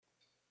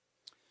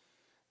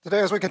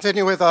Today, as we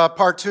continue with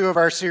part 2 of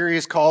our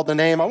series called The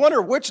Name, I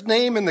wonder which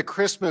name in the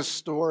Christmas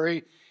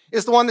story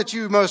is the one that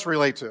you most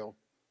relate to?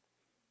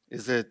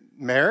 Is it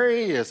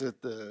Mary? Is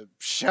it the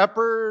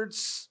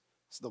shepherds?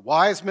 Is it the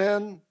wise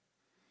men?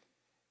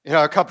 You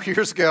know, a couple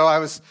years ago, I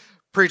was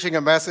preaching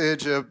a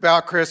message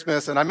about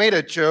Christmas, and I made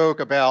a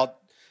joke about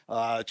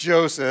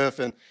Joseph,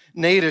 and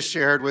Nate has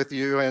shared with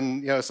you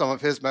and some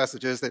of his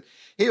messages that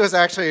he was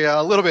actually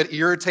a little bit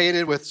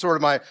irritated with sort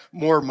of my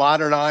more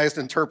modernized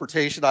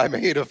interpretation I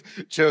made of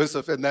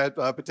Joseph in that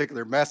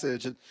particular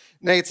message. And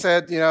Nate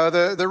said,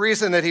 the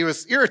reason that he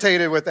was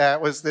irritated with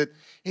that was that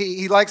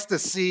he likes to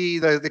see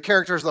the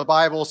characters of the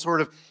Bible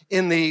sort of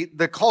in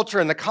the culture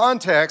and the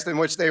context in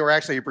which they were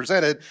actually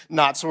presented,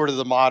 not sort of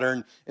the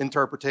modern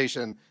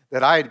interpretation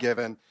that I had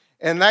given.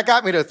 And that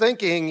got me to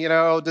thinking,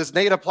 does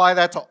Nate apply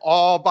that to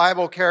all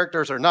Bible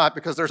characters or not?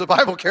 Because there's a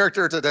Bible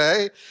character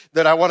today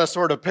that I want to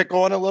sort of pick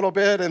on a little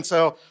bit. And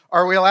so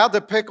are we allowed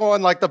to pick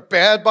on like the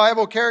bad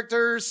Bible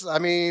characters? I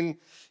mean,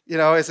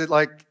 is it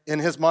like, in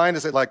his mind,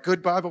 is it like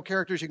good Bible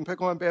characters you can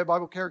pick on, bad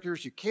Bible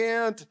characters you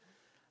can't?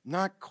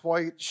 Not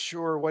quite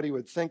sure what he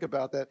would think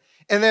about that.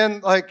 And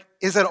then like,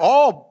 is it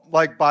all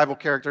like Bible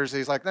characters?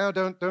 He's like, no,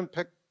 don't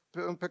pick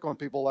on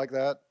people like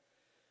that.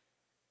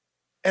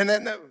 And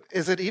then,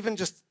 is it even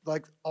just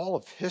like all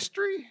of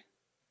history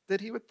that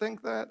he would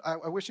think that?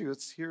 I wish he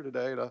was here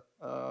today to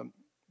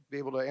be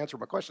able to answer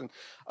my question.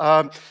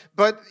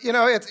 But,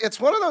 it's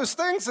one of those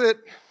things that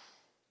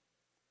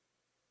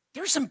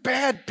there's some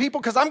bad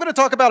people, because I'm going to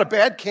talk about a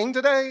bad king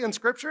today in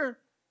Scripture.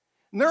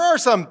 And there are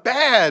some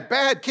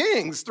bad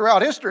kings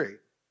throughout history.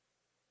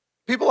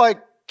 People like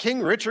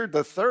King Richard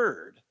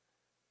III.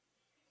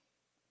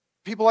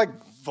 People like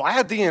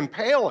Vlad the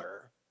Impaler.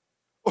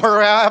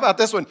 Or how about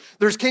this one?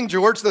 There's King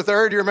George III.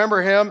 Do you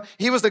remember him?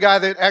 He was the guy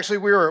that actually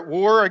we were at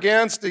war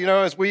against,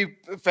 as we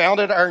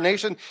founded our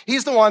nation.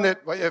 He's the one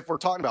that, if we're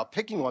talking about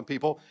picking on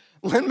people,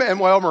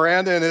 Lin-Manuel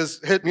Miranda in his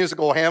hit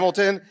musical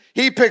Hamilton,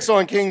 he picks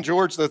on King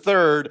George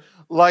III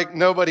like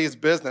nobody's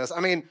business. I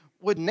mean,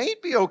 would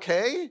Nate be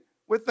okay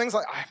with things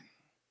like, I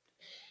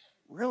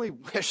really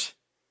wish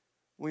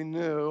we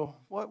knew.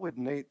 What would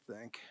Nate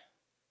think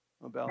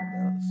about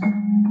this?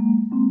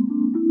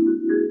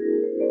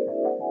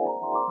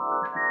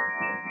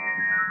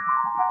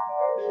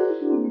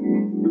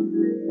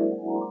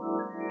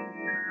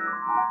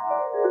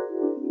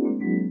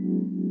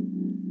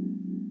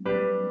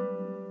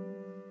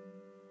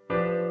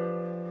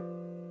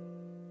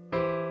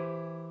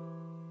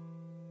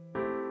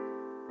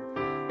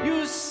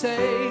 You say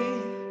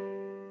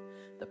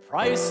the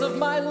price of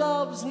my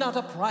love's not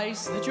a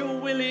price that you're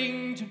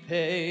willing to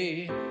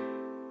pay.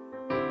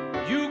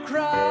 You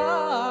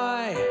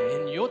cry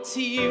in your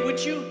tea,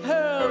 which you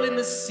hurl in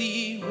the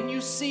sea when you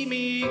see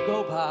me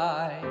go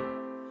by.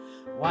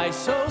 Why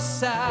so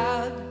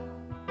sad?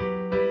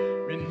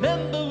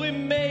 Remember we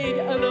made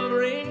an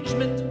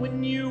arrangement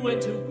when you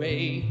went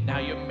away. Now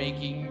you're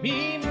making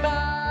me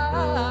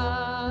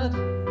mad.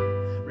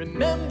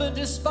 Remember,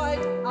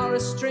 despite our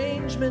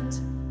estrangement,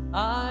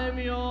 I'm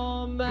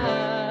your man.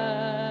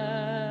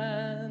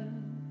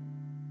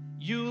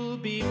 You'll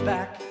be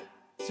back,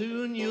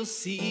 soon you'll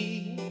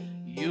see.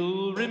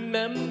 You'll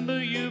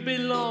remember you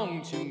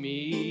belong to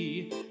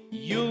me.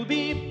 You'll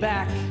be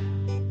back,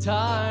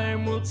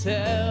 time will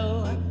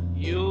tell.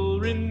 You'll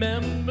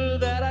remember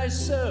that I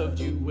served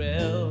you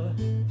well.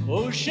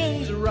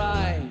 Oceans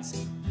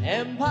rise,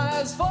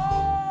 empires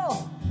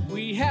fall.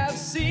 We have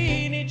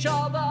seen each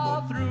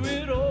other through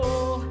it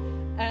all.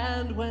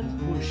 And when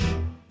push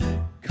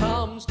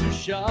comes to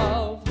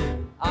shove,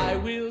 I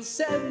will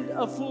send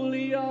a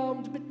fully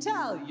armed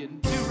battalion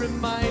to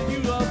remind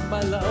you of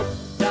my love.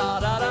 Da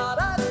da da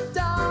da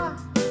da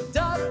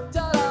da da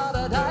da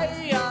da da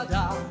ya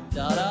da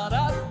da da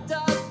da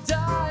da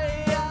da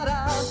ya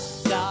da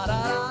da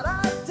da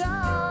da da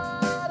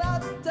da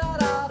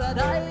da da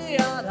da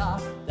ya da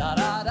da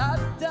da da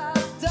da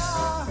da.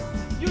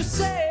 You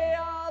say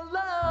our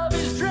love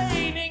is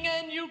draining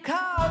and you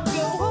can't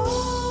go home.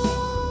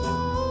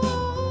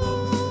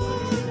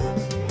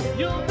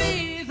 You'll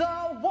be the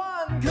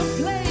one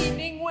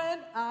complaining when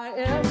I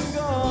am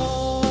gone.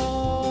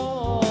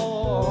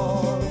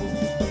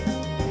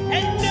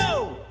 And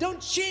no, don't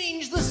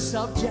change the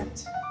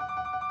subject,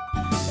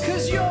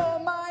 'cause you're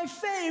my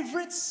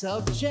favorite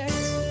subject.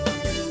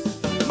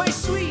 My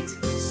sweet,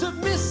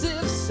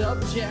 submissive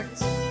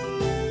subject.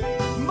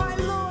 My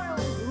loyal,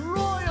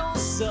 royal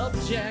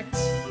subject.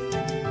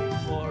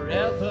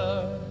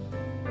 Forever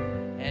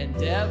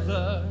and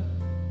ever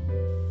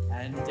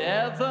and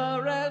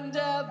ever and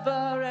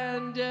ever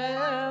and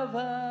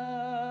ever.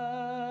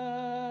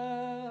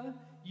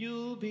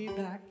 You'll be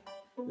back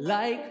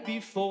like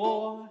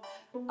before.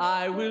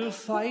 I will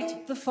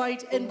fight the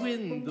fight and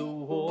win the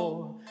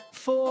war.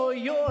 For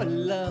your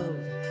love,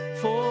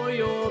 for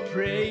your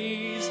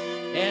praise.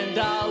 And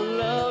I'll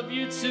love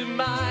you to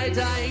my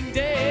dying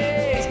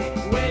days.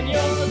 When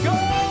you're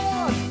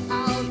gone,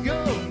 I'll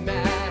go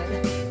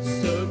mad.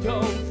 So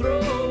don't throw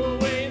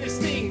away this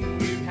thing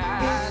we've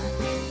had.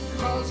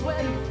 'Cause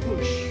when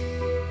push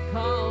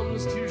comes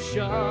comes to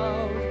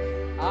shove,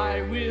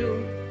 I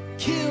will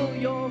kill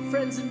your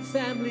friends and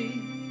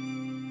family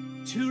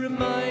to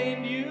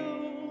remind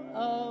you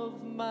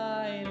of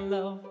my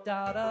love.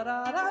 Da da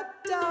da da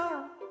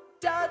da.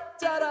 Da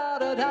da da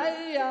da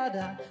da da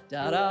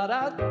da da da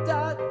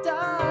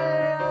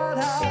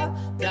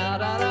da da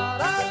da da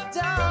da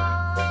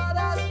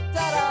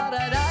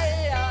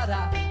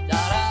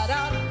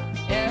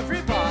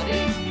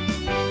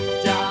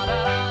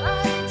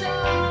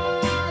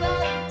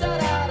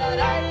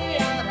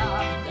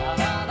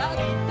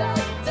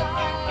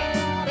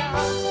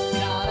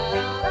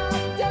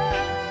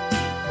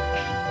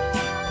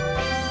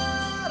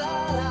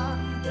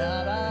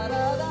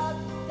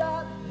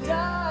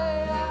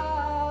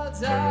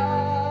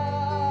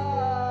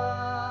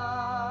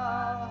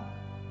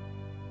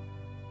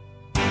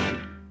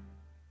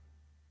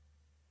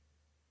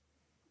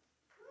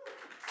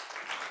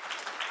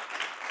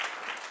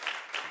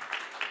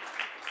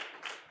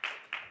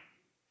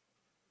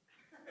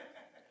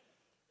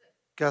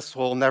Guess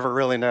we'll never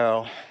really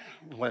know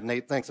what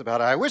Nate thinks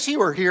about it. I wish he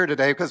were here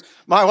today because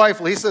my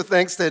wife Lisa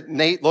thinks that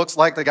Nate looks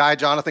like the guy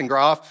Jonathan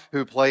Groff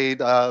who played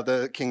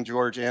the King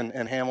George in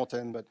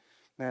Hamilton. But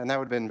man, that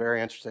would have been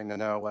very interesting to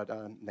know what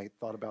Nate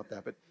thought about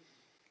that. But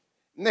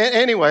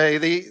anyway,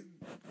 the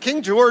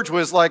King George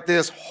was like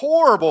this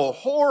horrible,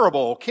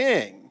 horrible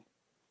king.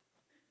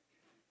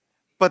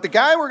 But the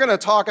guy we're going to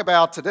talk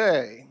about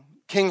today,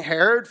 King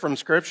Herod from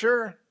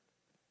Scripture,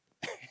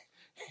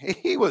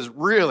 he was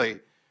really,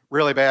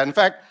 really bad. In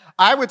fact,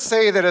 I would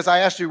say that as I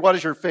asked you, what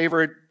is your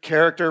favorite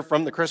character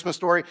from the Christmas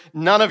story?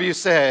 None of you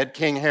said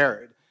King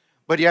Herod.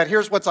 But yet,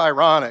 here's what's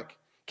ironic.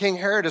 King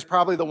Herod is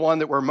probably the one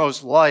that we're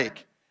most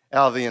like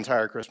out of the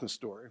entire Christmas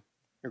story.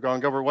 You're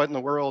going, Gilbert, what in the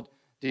world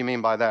do you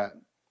mean by that?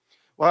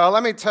 Well,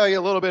 let me tell you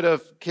a little bit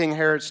of King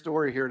Herod's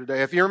story here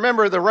today. If you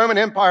remember, the Roman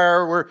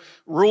Empire were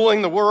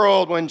ruling the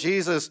world when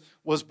Jesus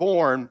was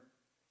born.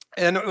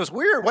 And it was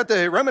weird. What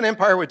the Roman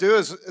Empire would do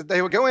is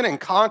they would go in and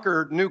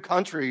conquer new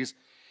countries.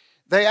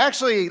 They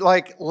actually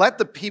let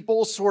the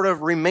people sort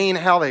of remain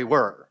how they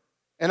were.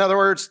 In other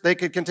words, they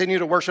could continue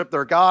to worship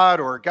their god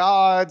or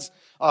gods.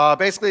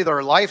 Basically,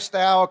 their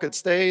lifestyle could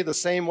stay the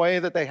same way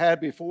that they had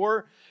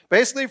before.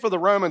 Basically, for the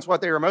Romans, what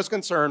they were most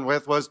concerned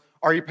with was,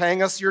 are you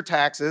paying us your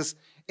taxes?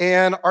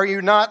 And are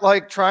you not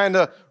trying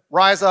to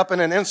rise up in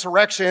an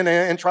insurrection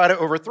and try to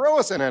overthrow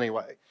us in any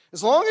way?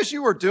 As long as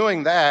you were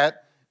doing that,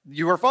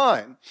 you were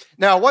fine.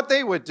 Now, what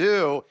they would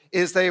do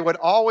is they would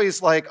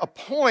always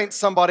appoint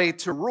somebody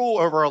to rule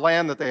over a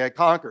land that they had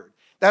conquered.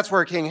 That's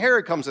where King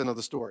Herod comes into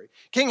the story.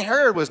 King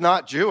Herod was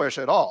not Jewish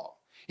at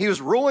all. He was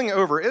ruling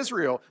over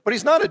Israel, but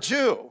he's not a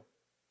Jew.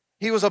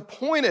 He was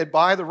appointed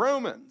by the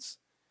Romans.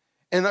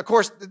 And of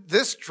course,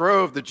 this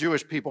drove the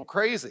Jewish people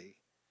crazy.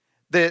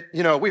 That,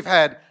 we've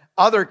had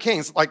other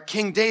kings like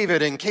King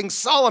David and King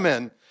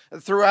Solomon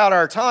throughout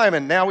our time,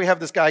 and now we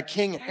have this guy,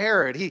 King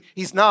Herod.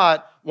 He's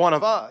not one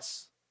of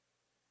us.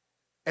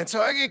 And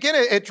so, again,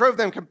 it drove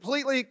them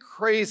completely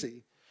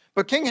crazy.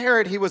 But King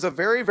Herod, he was a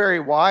very, very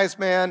wise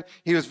man.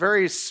 He was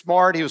very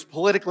smart. He was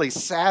politically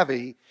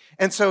savvy.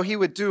 And so he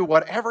would do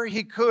whatever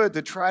he could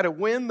to try to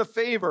win the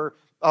favor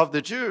of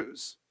the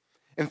Jews.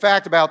 In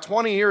fact, about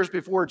 20 years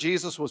before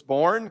Jesus was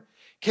born,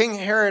 King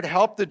Herod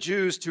helped the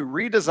Jews to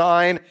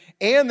redesign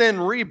and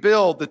then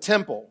rebuild the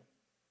temple.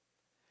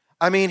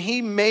 I mean,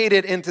 he made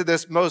it into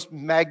this most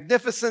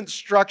magnificent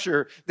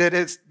structure that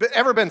has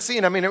ever been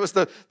seen. I mean, it was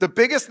the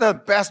biggest and the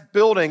best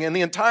building in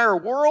the entire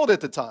world at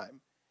the time.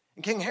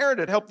 And King Herod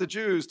had helped the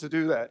Jews to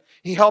do that.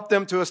 He helped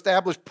them to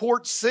establish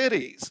port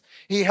cities.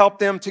 He helped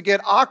them to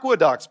get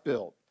aqueducts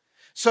built.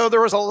 So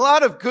there was a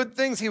lot of good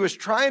things he was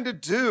trying to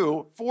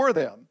do for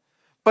them.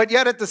 But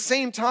yet at the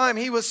same time,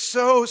 he was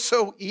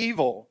so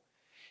evil.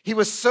 He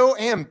was so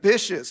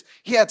ambitious.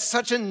 He had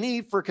such a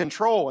need for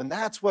control, and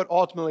that's what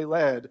ultimately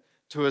led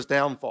to his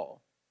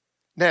downfall.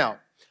 Now,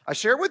 I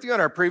shared with you in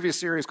our previous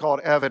series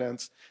called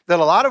Evidence that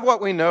a lot of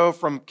what we know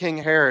from King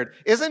Herod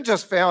isn't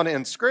just found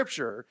in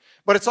Scripture,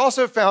 but it's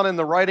also found in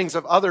the writings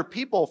of other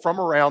people from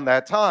around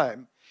that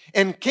time.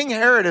 And King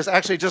Herod is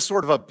actually just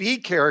sort of a B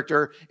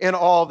character in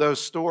all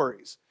those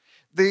stories.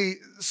 The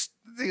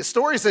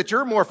stories that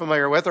you're more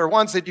familiar with are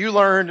ones that you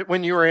learned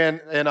when you were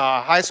in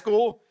high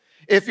school.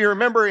 If you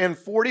remember in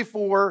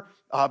 44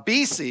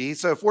 BC,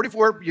 so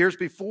 44 years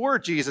before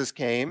Jesus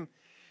came,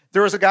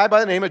 there was a guy by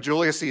the name of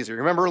Julius Caesar.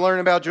 Remember learning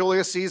about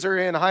Julius Caesar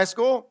in high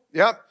school?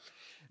 Yep.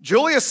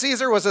 Julius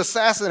Caesar was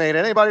assassinated.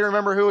 Anybody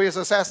remember who he was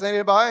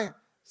assassinated by?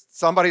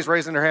 Somebody's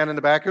raising their hand in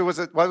the back. Who was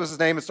it? What was his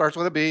name? It starts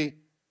with a B.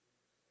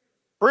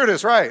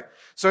 Brutus, right.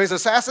 So he's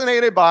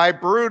assassinated by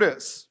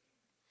Brutus.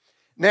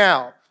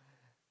 Now,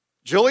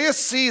 Julius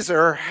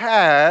Caesar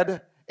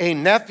had a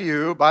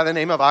nephew by the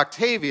name of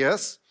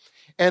Octavius,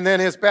 and then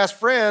his best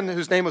friend,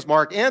 whose name was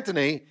Mark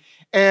Antony,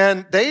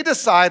 and they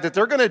decide that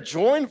they're going to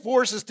join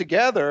forces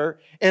together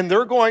and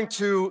they're going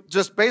to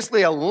just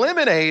basically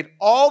eliminate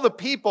all the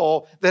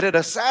people that had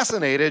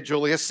assassinated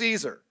Julius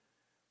Caesar.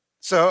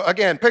 So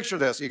again, picture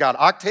this. You got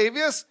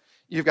Octavius,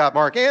 You've got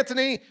Mark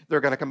Antony.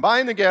 They're going to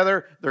combine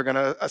together. They're going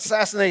to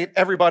assassinate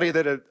everybody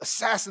that had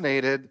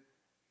assassinated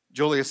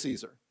Julius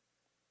Caesar.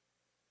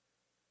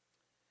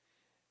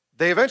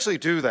 They eventually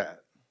do that.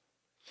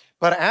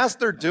 But as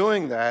they're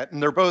doing that,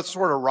 and they're both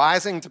sort of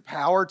rising to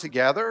power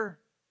together,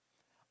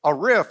 a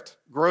rift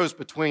grows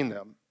between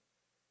them.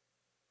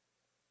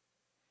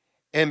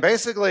 And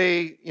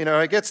basically,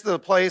 it gets to the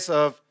place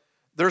of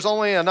there's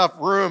only enough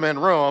room in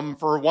Rome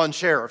for one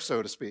sheriff,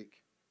 so to speak.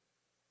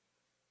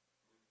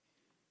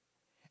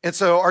 And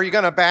so are you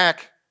going to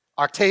back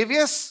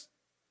Octavius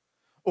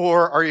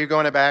or are you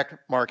going to back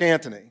Mark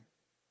Antony?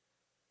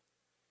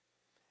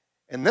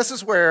 And this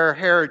is where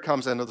Herod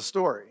comes into the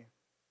story.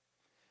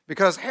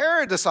 Because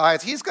Herod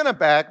decides he's going to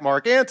back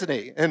Mark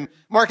Antony. And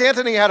Mark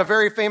Antony had a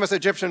very famous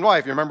Egyptian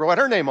wife. You remember what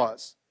her name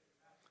was?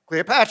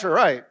 Cleopatra,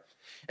 right?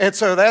 And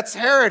so that's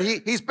Herod.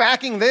 He's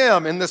backing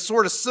them in this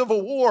sort of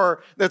civil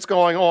war that's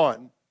going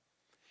on.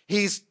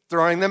 He's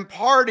throwing them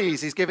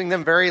parties. He's giving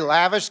them very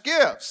lavish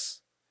gifts.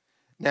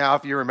 Now,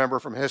 if you remember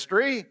from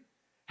history,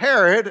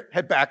 Herod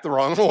had backed the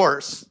wrong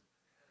horse.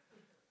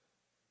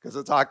 Because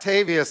it's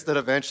Octavius that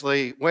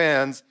eventually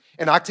wins.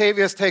 And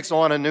Octavius takes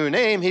on a new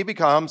name. He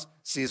becomes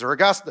Caesar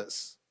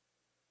Augustus.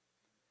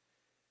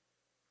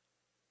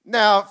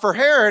 Now, for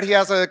Herod, he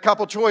has a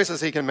couple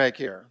choices he can make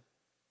here.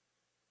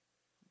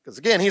 Because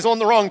again, he's on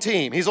the wrong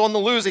team. He's on the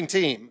losing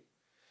team.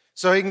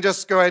 So he can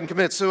just go ahead and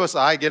commit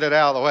suicide, get it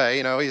out of the way.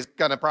 He's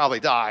going to probably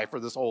die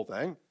for this whole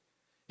thing.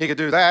 He could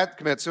do that,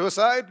 commit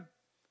suicide.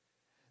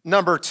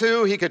 Number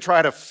two, he could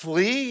try to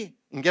flee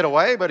and get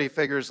away, but he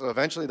figures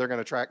eventually they're going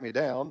to track me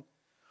down.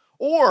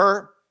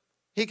 Or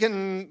he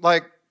can,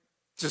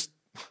 just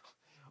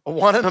a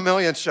 1 in a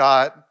million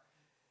shot,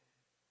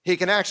 he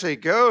can actually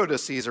go to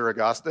Caesar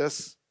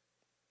Augustus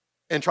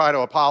and try to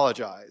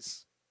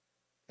apologize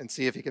and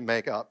see if he can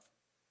make up.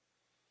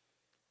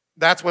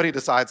 That's what he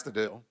decides to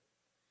do.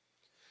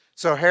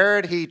 So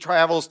Herod, he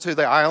travels to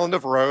the island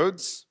of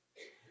Rhodes,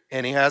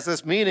 and he has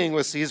this meeting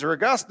with Caesar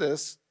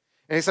Augustus,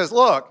 and he says,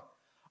 look,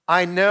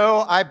 I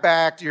know I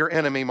backed your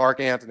enemy, Mark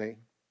Antony,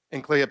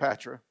 and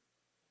Cleopatra,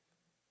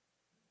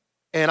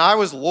 and I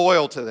was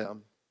loyal to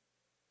them.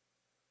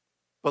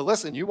 But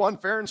listen, you won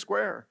fair and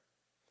square.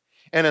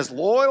 And as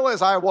loyal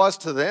as I was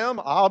to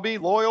them, I'll be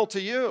loyal to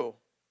you.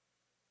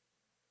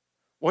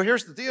 Well,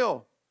 here's the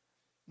deal.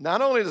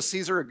 Not only does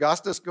Caesar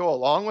Augustus go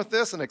along with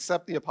this and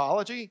accept the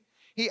apology,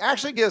 he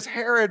actually gives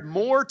Herod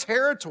more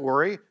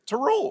territory to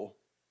rule.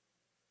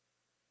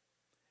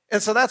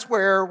 And so that's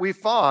where we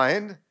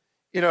find,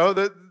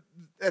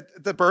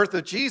 at the birth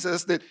of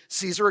Jesus, that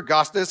Caesar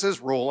Augustus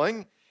is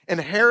ruling, and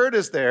Herod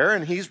is there,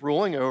 and he's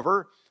ruling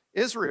over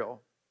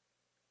Israel.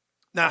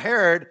 Now,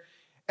 Herod,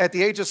 at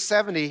the age of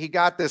 70, he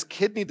got this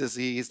kidney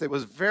disease that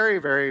was very,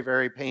 very,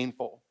 very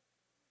painful.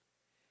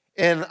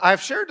 And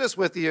I've shared this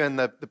with you in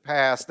the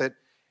past that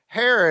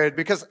Herod,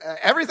 because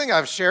everything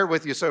I've shared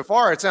with you so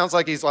far, it sounds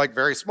like he's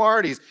very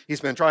smart.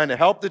 He's been trying to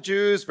help the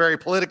Jews, very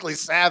politically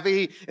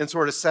savvy and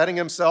sort of setting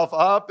himself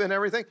up and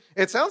everything.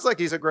 It sounds like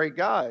he's a great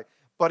guy.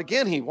 But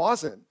again, he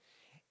wasn't.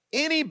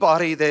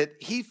 Anybody that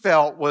he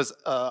felt was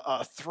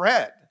a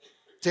threat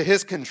to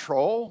his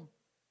control,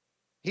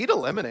 he'd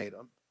eliminate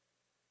them.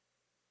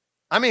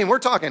 I mean, we're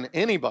talking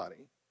anybody.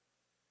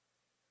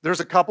 There's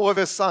a couple of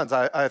his sons.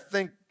 I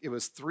think it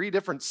was 3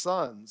 different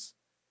sons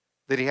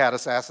that he had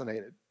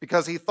assassinated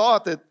because he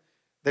thought that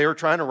they were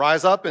trying to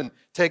rise up and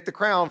take the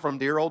crown from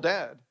dear old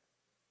dad.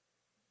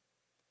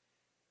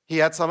 He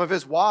had some of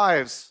his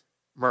wives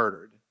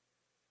murdered.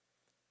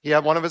 He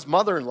had one of his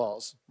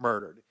mother-in-laws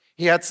murdered.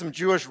 He had some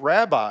Jewish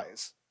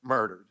rabbis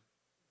murdered,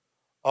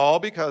 all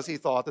because he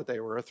thought that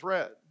they were a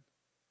threat.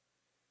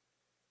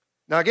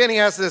 Now, again, he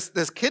has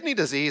this kidney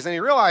disease, and he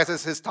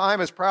realizes his time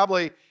is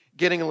probably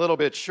getting a little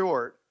bit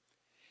short.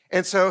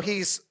 And so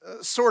he's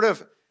sort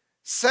of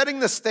setting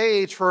the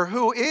stage for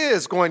who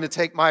is going to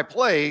take my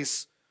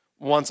place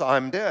once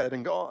I'm dead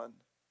and gone.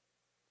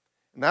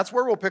 And that's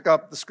where we'll pick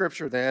up the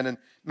scripture then in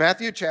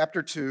Matthew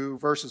chapter 2,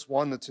 verses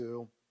 1 to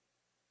 2.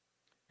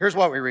 Here's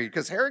what we read,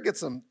 because Herod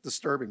gets some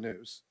disturbing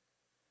news.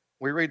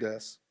 We read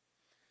this.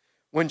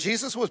 When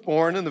Jesus was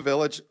born in the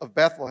village of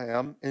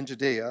Bethlehem in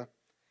Judea,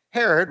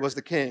 Herod was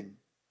the king.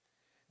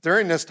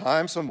 During this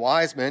time, some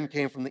wise men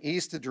came from the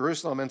east to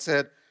Jerusalem and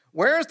said,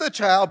 where is the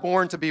child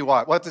born to be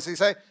what? What does he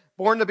say?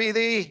 Born to be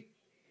the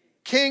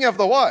king of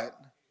the what?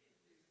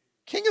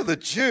 King of the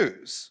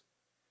Jews.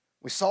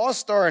 We saw a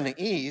star in the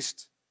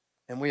east,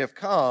 and we have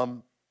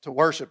come to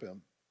worship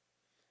him.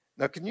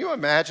 Now, can you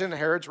imagine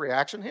Herod's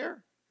reaction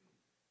here?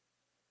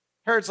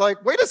 Herod's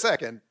like, wait a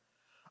second.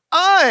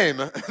 I'm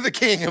the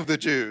king of the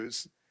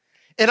Jews.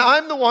 And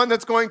I'm the one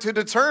that's going to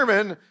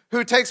determine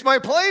who takes my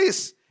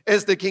place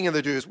as the king of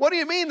the Jews. What do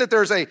you mean that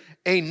there's a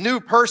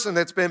new person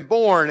that's been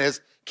born as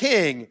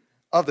king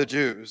of the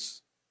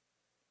Jews?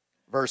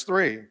 Verse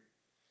 3.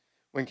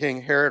 When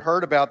King Herod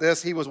heard about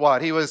this, he was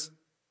what?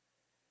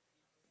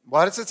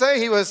 What does it say?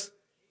 He was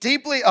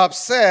deeply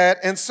upset,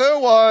 and so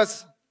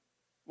was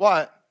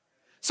what?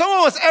 So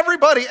was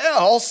everybody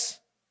else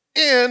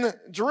in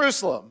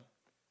Jerusalem.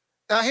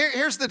 Now,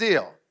 here's the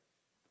deal.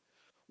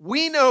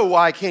 We know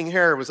why King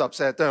Herod was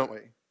upset, don't we?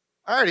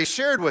 I already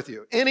shared with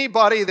you.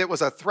 Anybody that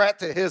was a threat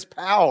to his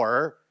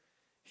power,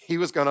 he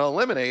was going to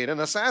eliminate and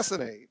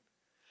assassinate.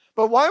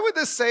 But why would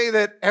this say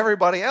that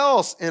everybody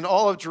else in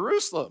all of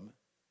Jerusalem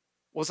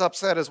was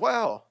upset as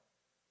well?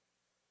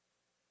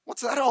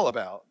 What's that all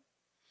about?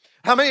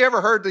 How many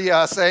ever heard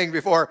the saying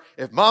before,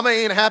 if mama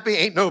ain't happy,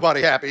 ain't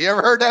nobody happy? You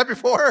ever heard that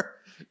before?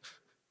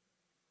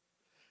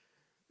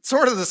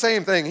 Sort of the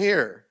same thing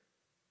here.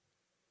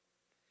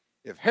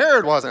 If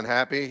Herod wasn't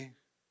happy,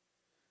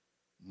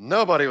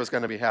 nobody was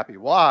going to be happy.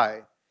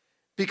 Why?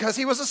 Because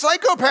he was a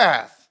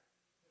psychopath.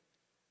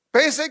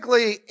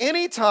 Basically,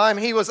 anytime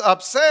he was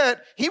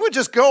upset, he would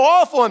just go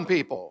off on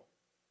people.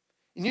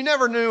 And you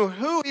never knew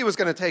who he was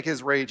going to take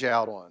his rage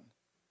out on.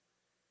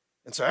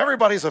 And so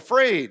everybody's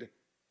afraid.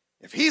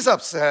 If he's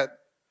upset,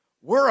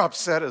 we're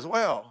upset as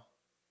well.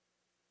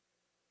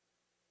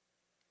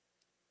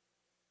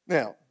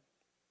 Now,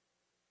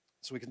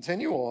 as we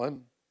continue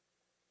on,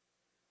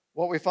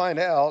 what we find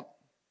out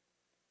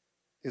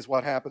is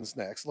what happens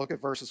next. Look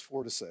at verses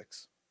 4 to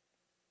 6.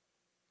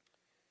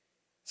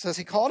 It says,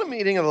 he called a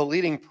meeting of the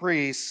leading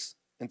priests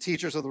and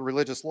teachers of the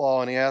religious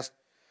law, and he asked,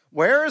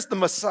 where is the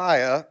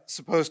Messiah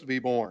supposed to be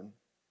born?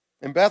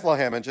 In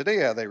Bethlehem in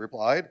Judea, they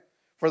replied.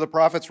 For the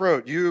prophets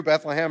wrote, you,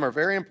 Bethlehem, are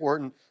very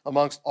important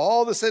amongst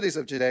all the cities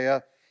of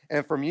Judea,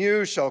 and from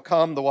you shall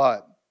come the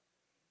what?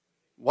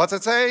 What's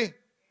it say?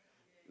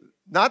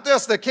 Not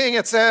just the king,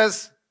 it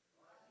says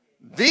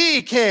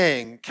the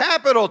king,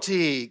 capital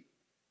T,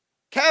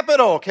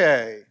 capital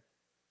K.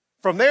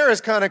 From there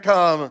is going to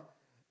come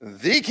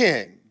the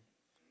king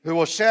who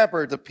will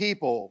shepherd the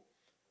people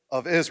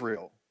of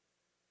Israel.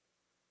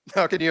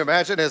 Now, can you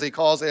imagine as he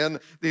calls in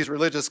these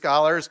religious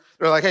scholars?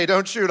 They're like, hey,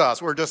 don't shoot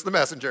us. We're just the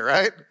messenger,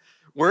 right?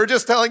 We're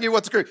just telling you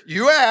what's good.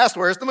 You asked,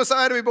 where's the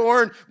Messiah to be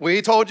born?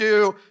 We told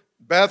you,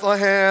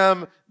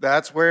 Bethlehem.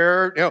 That's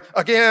where,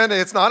 again,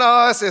 it's not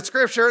us. It's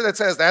Scripture that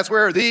says that's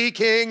where the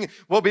king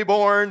will be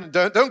born.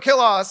 Don't kill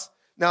us.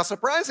 Now,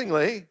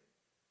 surprisingly,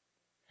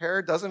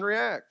 Herod doesn't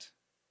react.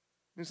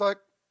 He's like,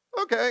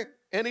 okay.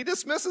 And he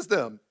dismisses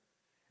them.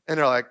 And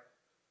they're like,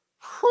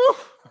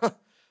 whew.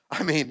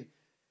 I mean,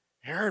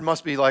 Herod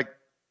must be like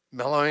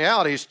mellowing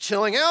out. He's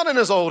chilling out in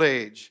his old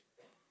age.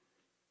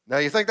 Now,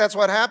 you think that's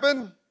what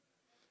happened?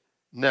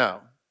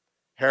 No.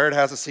 Herod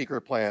has a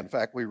secret plan. In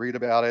fact, we read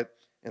about it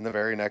in the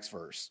very next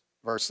verse,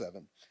 verse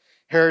 7.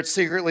 Herod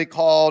secretly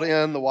called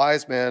in the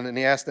wise men, and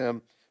he asked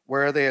them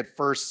where they had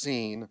first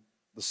seen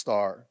the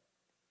star.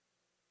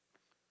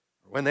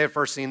 When they had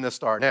first seen the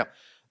star. Now,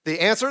 the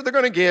answer they're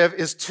going to give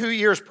is 2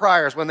 years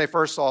prior is when they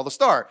first saw the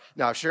star.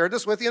 Now, I've shared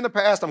this with you in the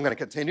past. I'm going to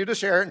continue to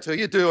share it until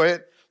you do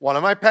it. One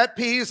of my pet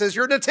peeves is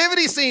your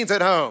nativity scenes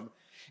at home.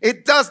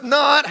 It does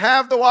not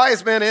have the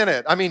wise men in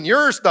it. I mean,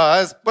 yours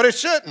does, but it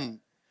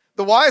shouldn't.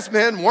 The wise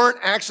men weren't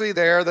actually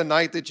there the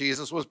night that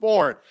Jesus was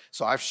born.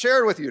 So I've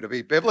shared with you, to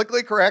be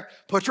biblically correct,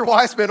 put your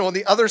wise men on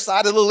the other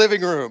side of the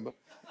living room.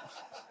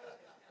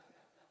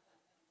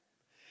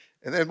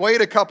 And then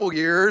wait a couple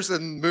years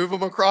and move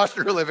them across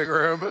your living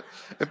room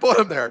and put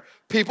them there.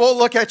 People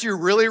look at you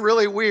really,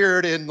 really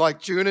weird in like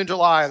June and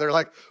July. They're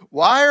like,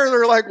 why are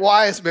there like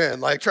wise men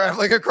like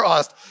traveling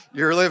across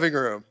your living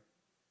room?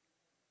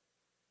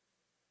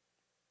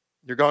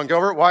 You're going,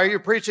 Gilbert, why are you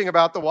preaching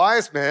about the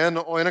wise men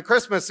in a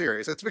Christmas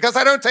series? It's because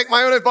I don't take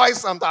my own advice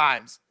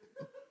sometimes.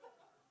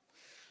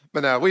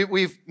 But no,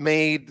 we've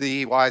made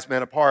the wise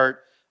men a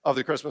part of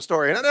the Christmas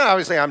story. And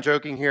obviously I'm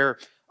joking here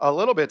a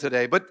little bit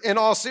today. But in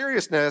all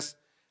seriousness,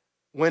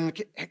 when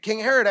King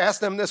Herod asked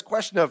them this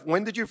question of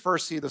when did you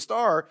first see the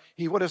star,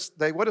 they would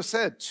have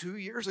said 2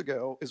 years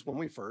ago is when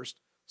we first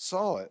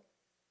saw it.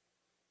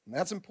 And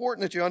that's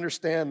important that you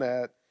understand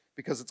that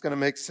because it's going to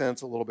make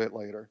sense a little bit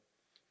later.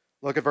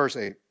 Look at verse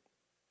 8.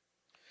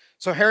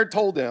 So Herod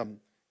told them,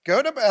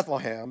 go to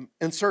Bethlehem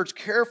and search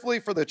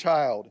carefully for the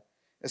child.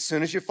 As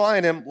soon as you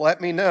find him,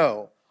 let me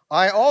know.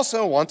 I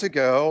also want to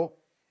go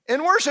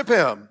and worship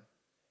him.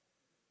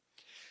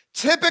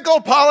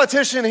 Typical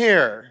politician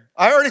here.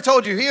 I already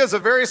told you, he is a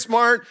very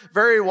smart,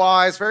 very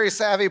wise, very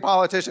savvy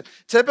politician.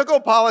 Typical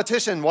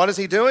politician, what is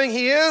he doing?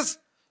 He is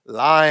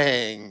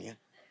lying.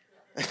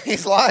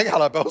 He's lying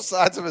out of both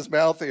sides of his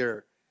mouth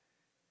here.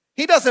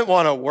 He doesn't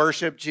want to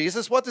worship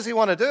Jesus. What does he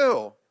want to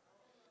do?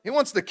 He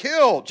wants to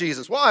kill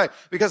Jesus. Why?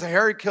 Because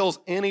Herod kills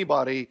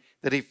anybody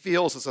that he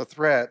feels is a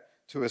threat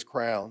to his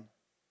crown.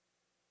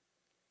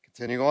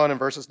 Continuing on in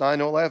verses 9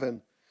 to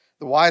 11.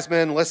 The wise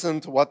men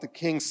listened to what the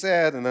king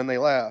said, and then they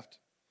left.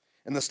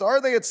 And the star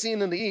they had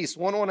seen in the east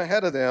went on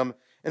ahead of them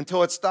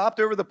until it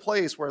stopped over the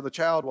place where the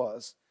child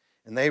was.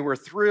 And they were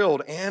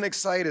thrilled and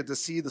excited to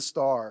see the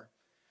star.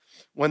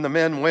 When the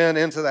men went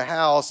into the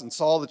house and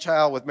saw the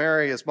child with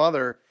Mary, his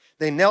mother,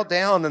 they knelt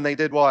down and they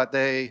did what?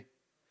 They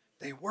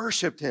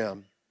worshiped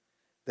him.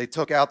 They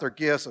took out their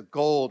gifts of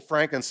gold,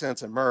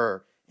 frankincense, and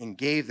myrrh and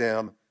gave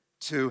them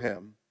to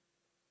him.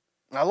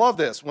 And I love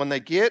this. When they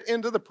get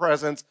into the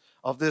presence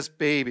of this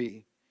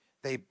baby,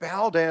 they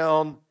bow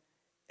down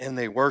and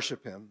they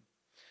worship him.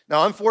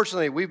 Now,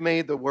 unfortunately, we've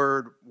made the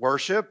word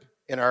worship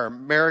in our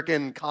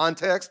American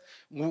context,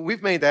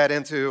 we've made that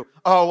into,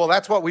 oh, well,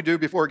 that's what we do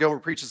before Gilbert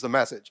preaches the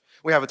message.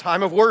 We have a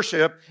time of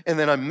worship and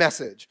then a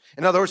message.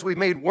 In other words, we've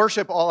made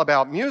worship all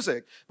about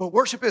music, but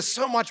worship is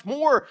so much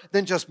more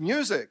than just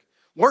music.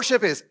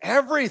 Worship is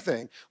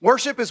everything.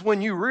 Worship is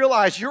when you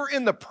realize you're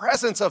in the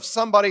presence of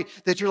somebody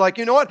that you're like,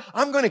 you know what?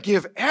 I'm going to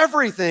give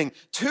everything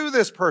to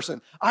this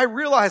person. I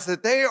realize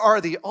that they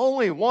are the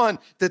only one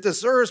that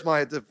deserves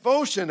my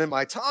devotion and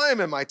my time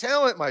and my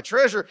talent, my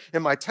treasure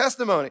and my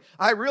testimony.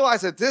 I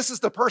realize that this is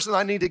the person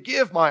I need to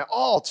give my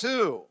all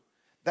to.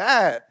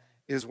 That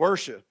is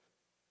worship.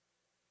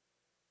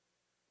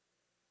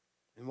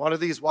 And what do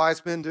these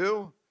wise men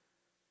do?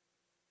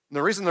 And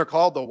the reason they're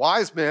called the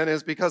wise men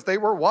is because they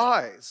were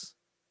wise.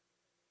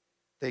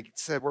 They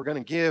said, we're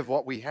going to give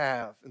what we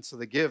have. And so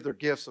they give their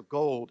gifts of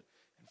gold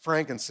and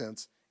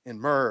frankincense and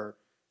myrrh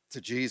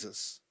to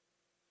Jesus.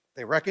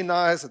 They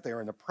recognize that they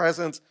are in the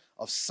presence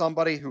of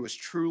somebody who is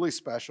truly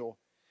special.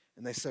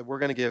 And they said, we're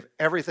going to give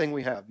everything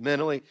we have,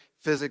 mentally,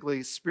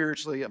 physically,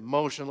 spiritually,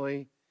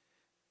 emotionally,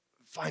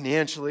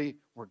 financially.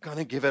 We're going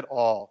to give it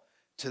all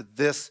to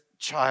this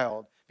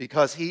child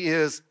because he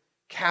is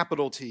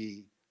capital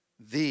T,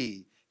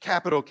 the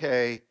capital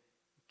K,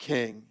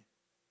 King.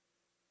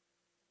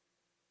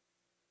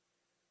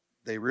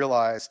 They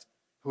realized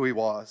who he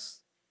was,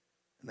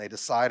 and they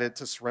decided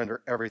to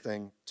surrender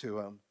everything to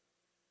him.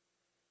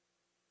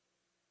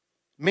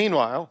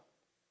 Meanwhile,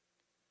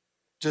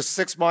 just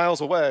 6 miles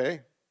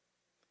away,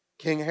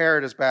 King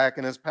Herod is back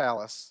in his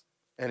palace,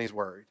 and he's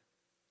worried.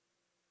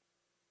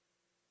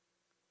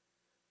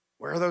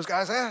 Where are those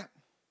guys at?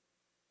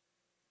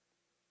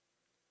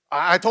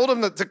 I told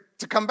them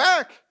to come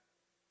back.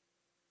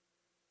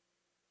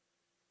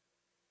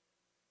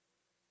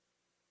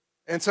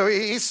 And so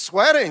he's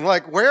sweating,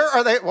 like, where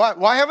are they?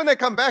 Why haven't they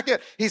come back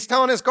yet? He's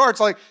telling his guards,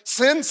 like,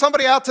 send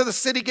somebody out to the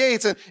city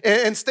gates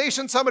and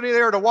station somebody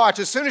there to watch.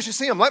 As soon as you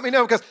see him, let me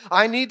know because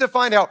I need to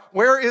find out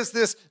where is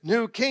this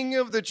new king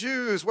of the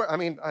Jews?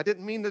 I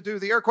didn't mean to do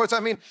the air quotes.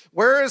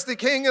 Where is the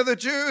king of the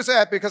Jews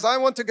at? Because I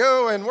want to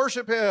go and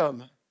worship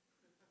him.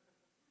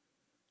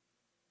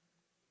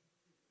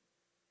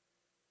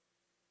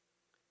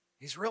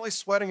 He's really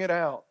sweating it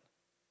out.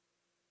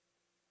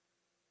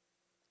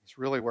 He's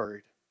really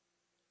worried.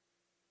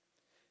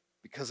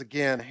 Because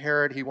again,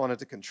 Herod, he wanted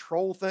to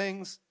control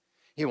things.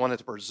 He wanted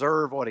to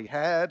preserve what he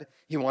had.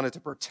 He wanted to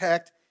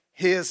protect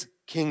his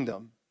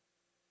kingdom.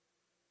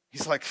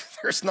 He's like,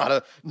 there's not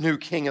a new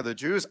king of the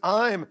Jews.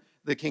 I'm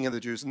the king of the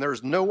Jews, and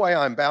there's no way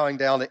I'm bowing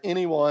down to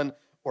anyone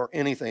or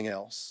anything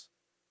else.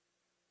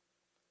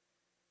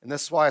 And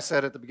this is why I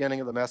said at the beginning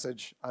of the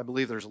message, I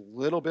believe there's a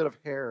little bit of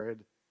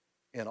Herod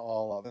in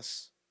all of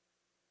us.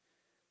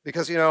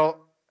 Because,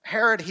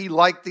 Herod, he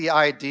liked the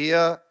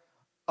idea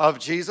of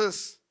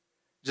Jesus,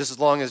 just as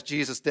long as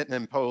Jesus didn't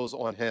impose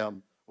on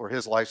him or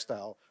his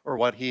lifestyle or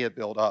what he had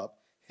built up,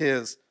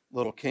 his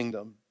little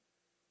kingdom.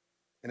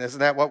 And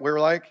isn't that what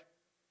we're like?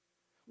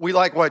 We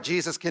like what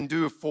Jesus can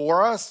do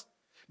for us,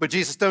 but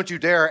Jesus, don't you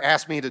dare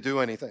ask me to do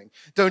anything.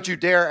 Don't you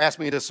dare ask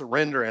me to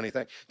surrender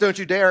anything. Don't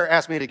you dare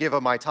ask me to give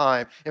up my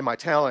time and my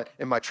talent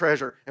and my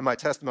treasure and my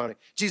testimony.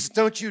 Jesus,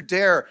 don't you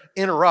dare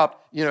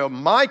interrupt,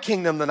 my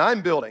kingdom that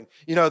I'm building,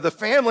 the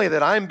family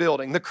that I'm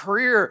building, the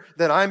career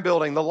that I'm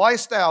building, the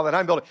lifestyle that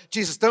I'm building.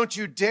 Jesus, don't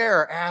you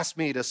dare ask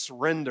me to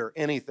surrender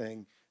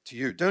anything to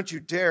you. Don't you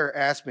dare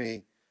ask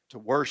me to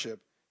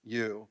worship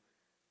you.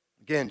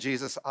 Again,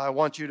 Jesus, I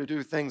want you to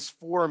do things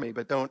for me,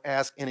 but don't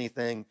ask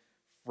anything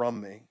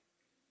from me.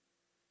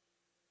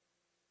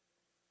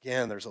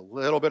 Again, there's a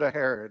little bit of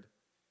Herod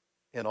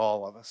in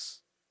all of us.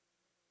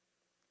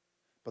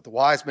 But the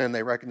wise men,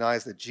 they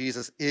recognize that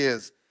Jesus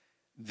is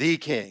the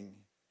king.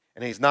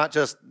 And he's not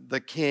just the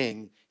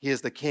king, he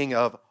is the king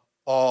of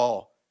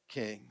all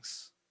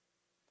kings.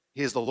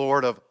 He is the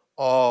Lord of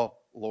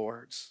all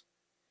lords.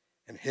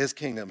 And his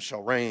kingdom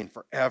shall reign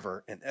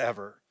forever and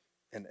ever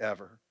and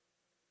ever.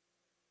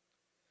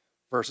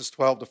 Verses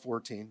 12 to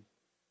 14.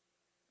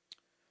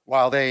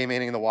 While they,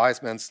 meaning the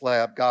wise men,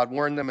 slept, God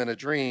warned them in a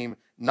dream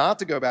not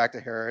to go back to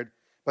Herod,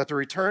 but to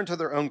return to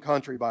their own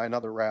country by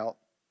another route.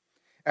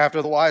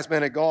 After the wise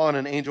men had gone,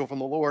 an angel from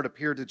the Lord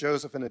appeared to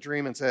Joseph in a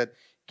dream and said,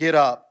 "Get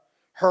up,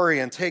 hurry,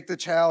 and take the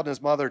child and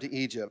his mother to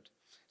Egypt.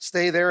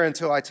 Stay there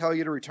until I tell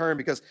you to return,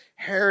 because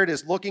Herod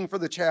is looking for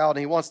the child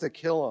and he wants to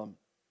kill him."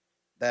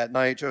 That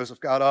night, Joseph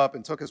got up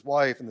and took his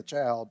wife and the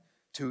child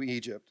to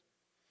Egypt.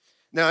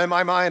 Now, in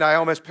my mind, I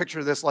almost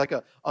picture this like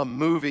a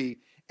movie.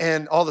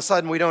 And all of a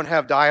sudden, we don't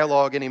have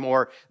dialogue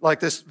anymore.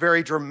 Like this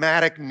very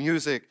dramatic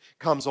music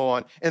comes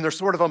on. And there's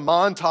sort of a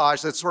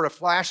montage that's sort of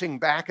flashing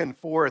back and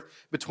forth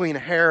between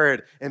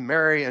Herod and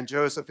Mary and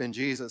Joseph and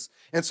Jesus.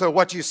 And so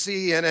what you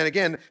see, and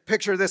again,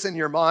 picture this in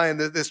your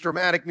mind, this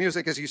dramatic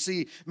music as you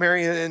see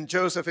Mary and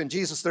Joseph and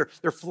Jesus,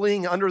 they're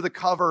fleeing under the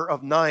cover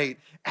of night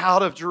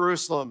out of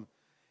Jerusalem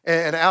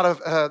and out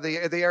of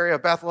the area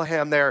of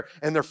Bethlehem there.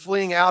 And they're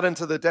fleeing out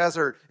into the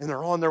desert, and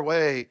they're on their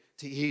way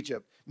to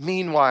Egypt.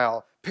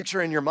 Meanwhile,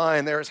 Picture in your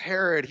mind, there's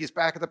Herod. He's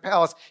back at the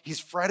palace. He's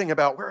fretting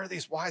about where are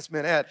these wise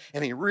men at?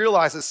 And he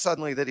realizes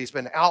suddenly that he's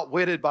been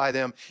outwitted by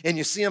them. And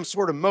you see him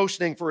sort of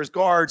motioning for his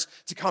guards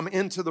to come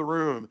into the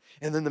room.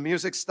 And then the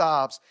music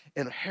stops.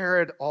 And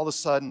Herod all of a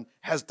sudden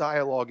has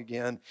dialogue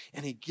again.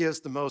 And he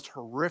gives the most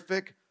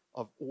horrific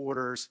of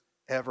orders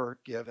ever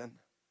given.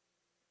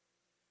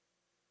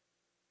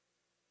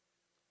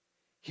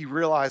 He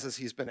realizes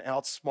he's been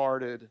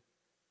outsmarted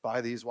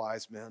by these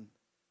wise men.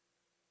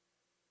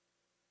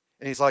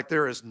 And he's like,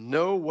 there is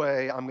no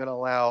way I'm going to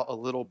allow a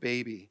little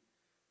baby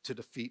to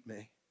defeat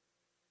me.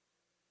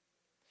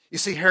 You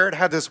see, Herod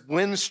had this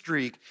win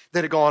streak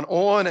that had gone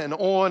on and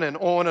on and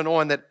on and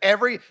on, that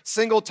every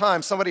single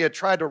time somebody had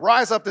tried to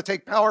rise up to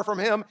take power from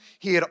him,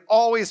 he had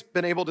always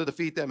been able to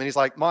defeat them. And he's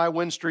like, my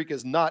win streak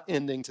is not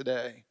ending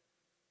today.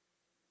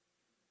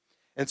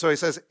 And so he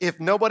says, if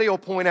nobody will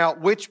point out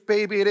which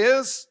baby it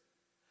is,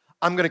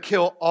 I'm going to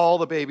kill all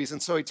the babies.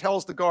 And so he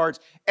tells the guards,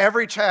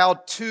 every child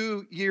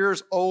 2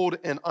 years old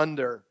and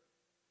under,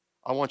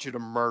 I want you to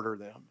murder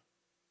them.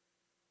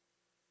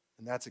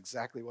 And that's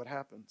exactly what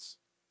happens.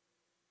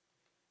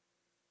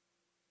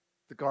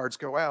 The guards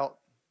go out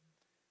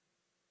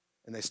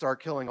and they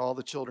start killing all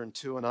the children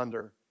 2 and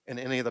under, and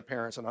any of the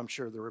parents, and I'm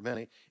sure there were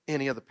many,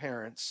 any of the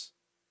parents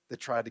that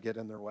tried to get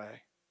in their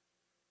way.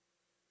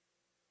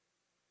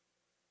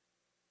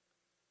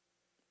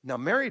 Now,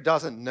 Mary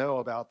doesn't know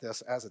about this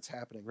as it's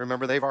happening.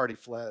 Remember, they've already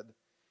fled.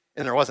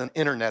 And there wasn't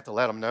internet to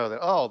let them know that,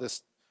 oh,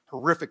 this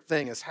horrific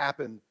thing has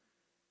happened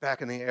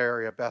back in the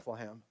area of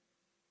Bethlehem.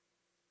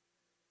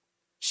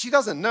 She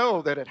doesn't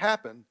know that it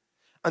happened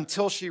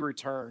until she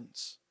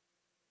returns.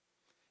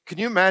 Can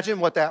you imagine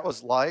what that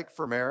was like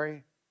for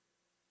Mary?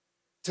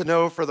 To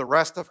know for the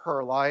rest of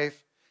her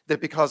life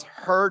that because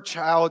her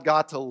child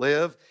got to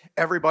live,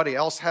 everybody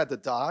else had to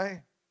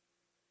die?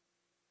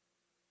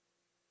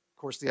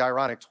 Of course, the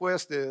ironic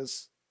twist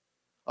is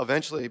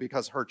eventually,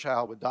 because her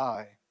child would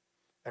die,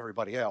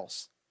 everybody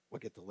else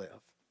would get to live.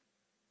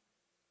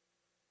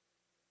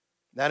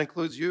 That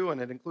includes you,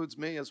 and it includes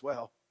me as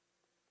well.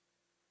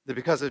 That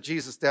because of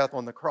Jesus' death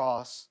on the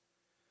cross,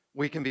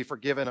 we can be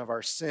forgiven of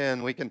our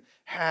sin. We can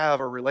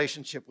have a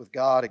relationship with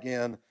God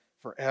again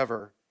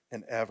forever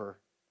and ever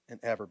and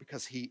ever,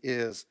 because he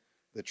is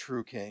the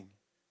true King.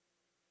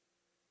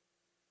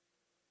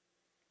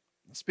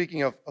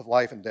 Speaking of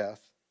life and death,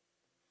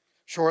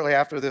 shortly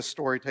after this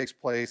story takes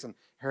place and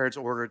Herod's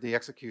ordered the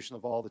execution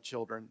of all the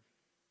children,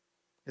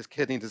 his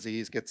kidney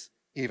disease gets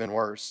even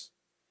worse.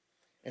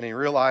 And he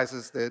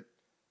realizes that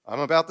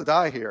I'm about to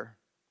die here.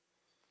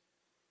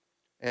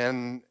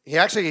 And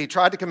he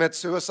tried to commit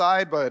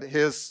suicide, but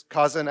his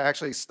cousin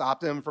actually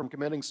stopped him from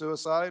committing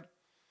suicide.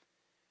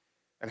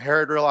 And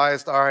Herod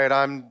realized, all right,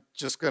 I'm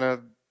just going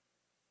to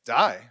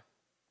die.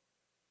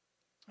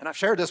 And I've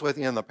shared this with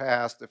you in the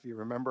past, if you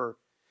remember.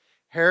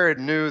 Herod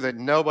knew that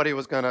nobody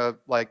was going to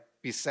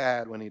be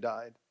sad when he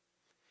died.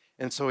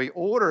 And so he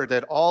ordered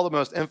that all the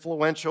most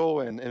influential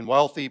and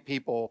wealthy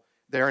people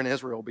there in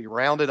Israel be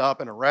rounded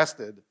up and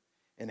arrested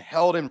and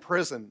held in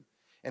prison.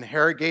 And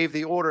Herod gave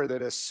the order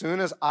that as soon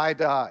as I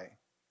die,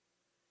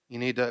 you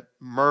need to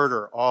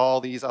murder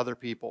all these other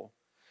people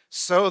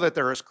so that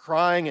there is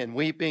crying and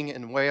weeping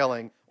and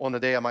wailing on the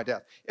day of my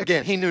death.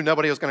 Again, he knew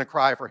nobody was going to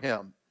cry for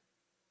him.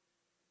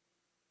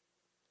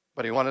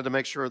 But he wanted to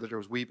make sure that there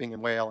was weeping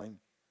and wailing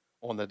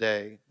on the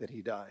day that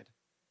he died.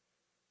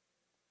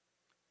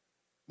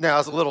 Now,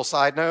 as a little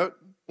side note,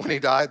 when he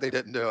died, they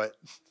didn't do it.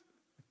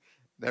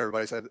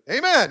 Everybody said,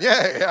 amen,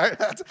 yay,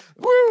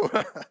 woo.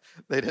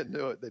 They didn't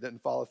do it. They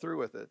didn't follow through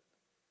with it.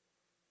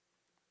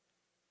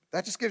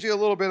 That just gives you a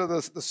little bit of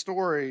the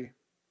story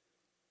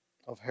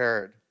of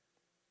Herod.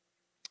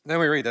 Then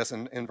we read this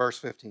in verse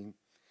 15.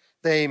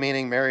 They,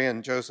 meaning Mary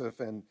and Joseph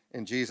and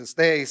Jesus,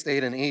 they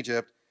stayed in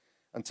Egypt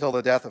until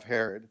the death of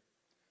Herod.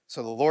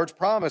 So the Lord's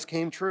promise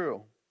came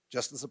true,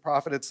 just as the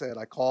prophet had said,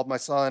 I called my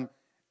son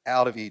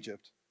out of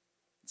Egypt.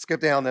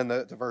 Skip down then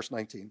to verse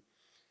 19.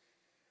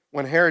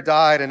 When Herod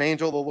died, an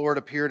angel of the Lord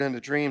appeared in a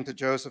dream to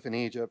Joseph in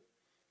Egypt.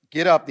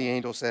 Get up, the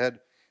angel said.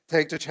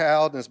 Take the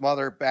child and his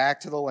mother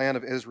back to the land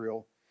of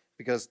Israel,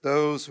 because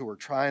those who were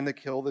trying to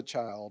kill the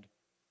child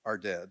are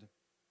dead.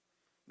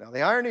 Now,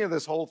 the irony of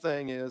this whole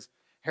thing is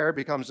Herod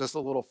becomes just a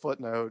little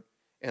footnote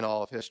in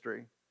all of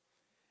history.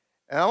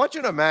 And I want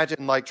you to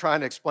imagine trying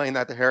to explain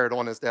that to Herod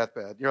on his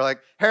deathbed. You're like,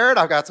 Herod,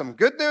 I've got some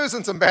good news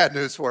and some bad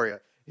news for you.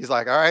 He's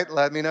like, all right,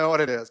 let me know what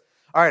it is.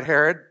 All right,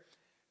 Herod,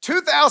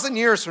 2,000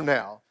 years from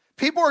now,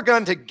 people are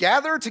going to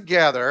gather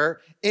together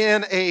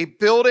in a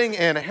building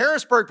in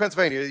Harrisburg,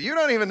 Pennsylvania. You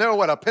don't even know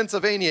what a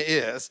Pennsylvania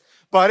is,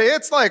 but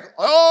it's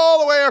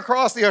all the way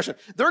across the ocean.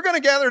 They're going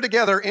to gather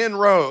together in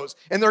rows,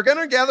 and they're going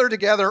to gather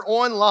together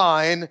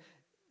online.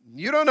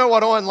 You don't know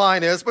what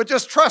online is, but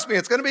just trust me,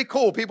 it's going to be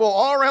cool. People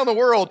all around the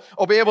world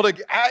will be able to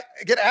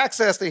get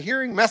access to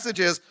hearing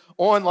messages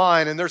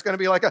online, and there's going to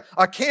be like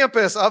a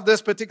campus of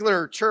this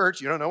particular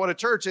church. You don't know what a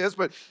church is,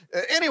 but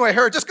anyway,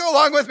 Herod, just go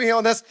along with me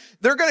on this.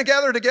 They're going to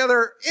gather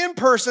together in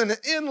person,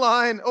 in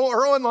line,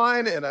 or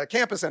online in a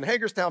campus in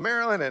Hagerstown,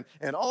 Maryland,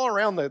 and all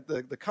around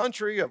the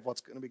country of what's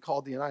going to be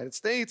called the United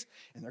States.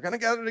 And they're going to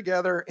gather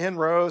together in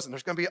rows, and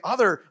there's going to be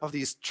other of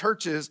these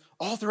churches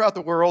all throughout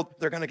the world.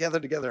 They're going to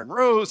gather together in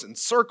rows and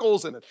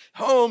circles and at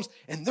homes,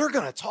 and they're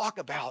going to talk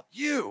about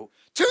you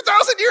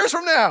 2,000 years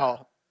from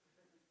now.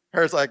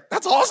 Herod's like,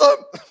 that's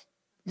awesome.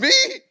 Me?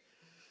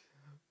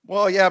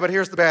 Well, yeah, but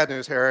here's the bad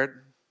news, Herod.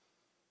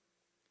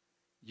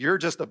 You're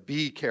just a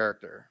B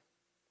character.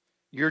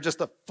 You're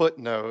just a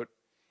footnote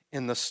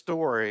in the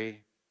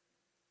story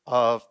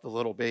of the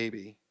little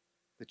baby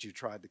that you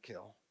tried to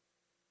kill.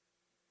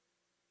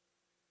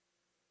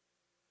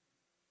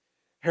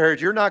 Herod,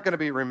 you're not going to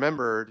be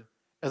remembered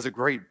as a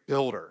great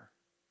builder.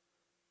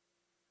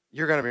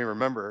 You're going to be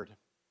remembered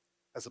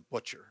as a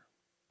butcher.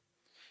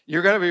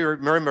 You're going to be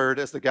remembered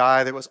as the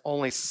guy that was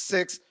only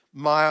 6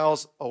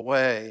 miles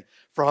away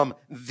from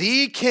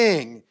the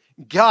King,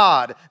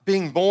 God,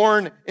 being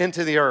born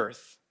into the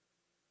earth.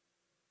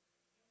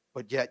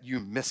 But yet you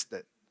missed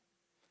it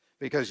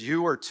because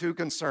you were too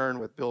concerned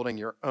with building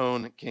your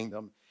own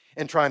kingdom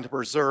and trying to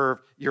preserve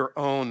your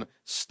own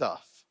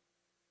stuff.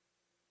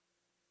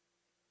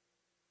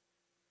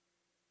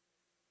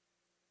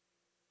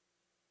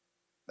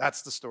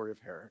 That's the story of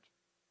Herod.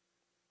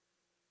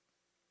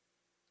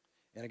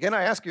 And again,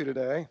 I ask you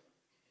today,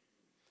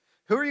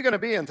 who are you going to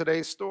be in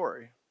today's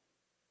story?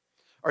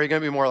 Are you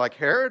going to be more like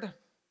Herod? Or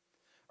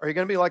are you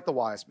going to be like the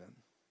wise men?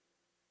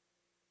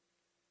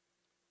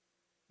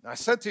 And I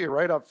said to you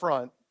right up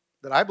front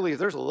that I believe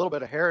there's a little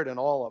bit of Herod in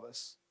all of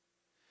us.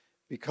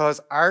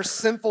 Because our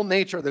sinful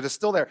nature that is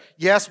still there,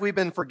 yes, we've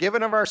been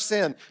forgiven of our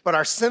sin, but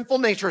our sinful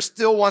nature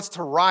still wants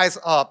to rise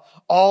up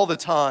all the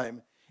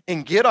time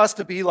and get us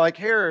to be like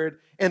Herod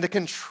and to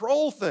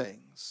control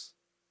things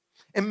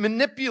and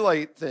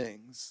manipulate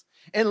things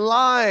and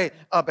lie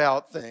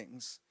about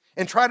things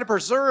and try to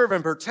preserve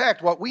and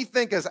protect what we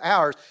think is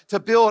ours, to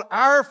build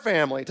our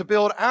family, to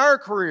build our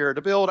career,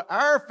 to build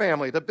our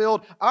family, to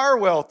build our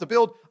wealth, to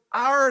build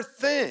our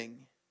thing.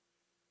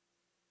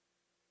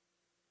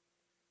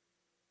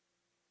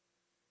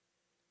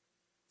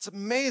 It's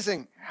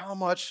amazing how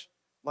much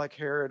like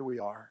Herod we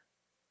are.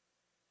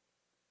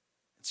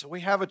 And so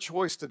we have a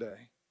choice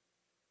today.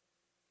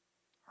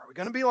 Are we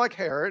going to be like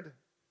Herod?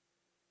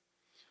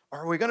 Or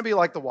are we going to be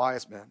like the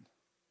wise men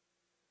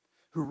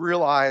who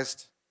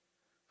realized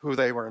who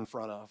they were in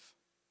front of?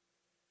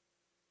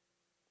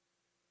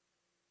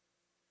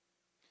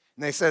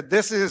 And they said,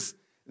 this is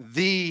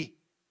the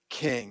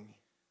King.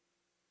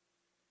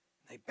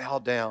 They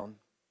bowed down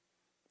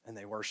and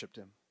they worshiped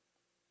him.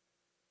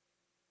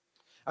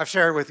 I've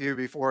shared with you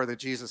before that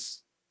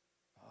Jesus'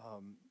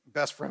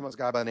 best friend was a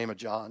guy by the name of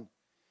John.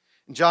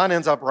 And John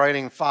ends up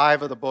writing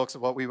 5 of the books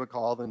of what we would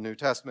call the New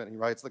Testament. He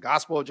writes the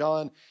Gospel of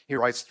John. He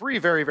writes 3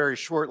 very, very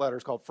short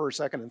letters called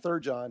 1st, 2nd, and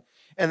 3rd John.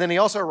 And then he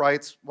also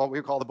writes what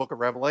we call the book of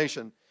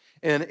Revelation.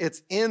 And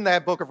it's in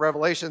that book of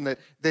Revelation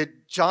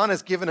that John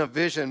is given a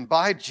vision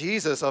by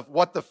Jesus of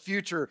what the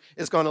future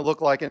is going to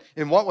look like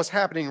and what was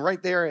happening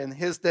right there in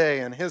his day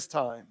and his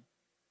time.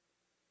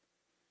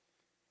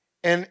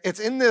 And it's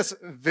in this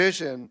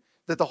vision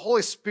that the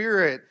Holy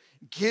Spirit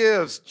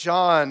gives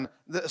John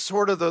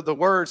the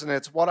words, and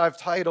it's what I've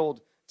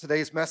titled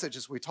today's message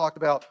as we talked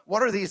about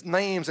what are these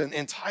names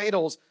and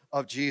titles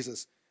of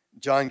Jesus.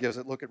 John gives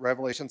it. Look at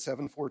Revelation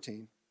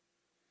 7:14.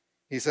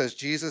 He says,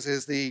 Jesus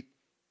is the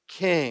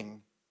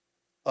King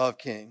of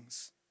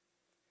kings,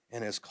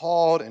 and his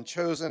called and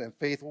chosen and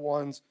faithful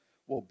ones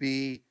will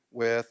be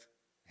with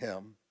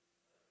him.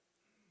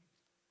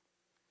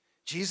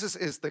 Jesus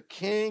is the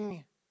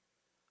King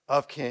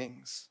of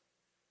kings.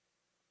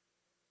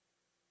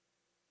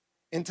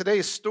 In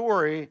today's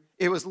story,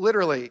 it was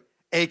literally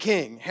a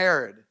king,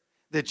 Herod,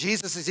 that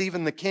Jesus is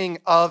even the king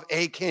of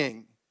a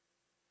king.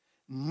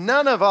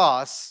 None of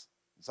us,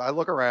 as I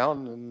look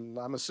around, and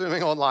I'm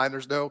assuming online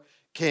there's no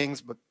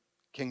kings, but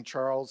King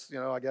Charles,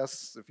 I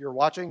guess if you're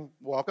watching,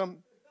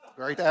 welcome.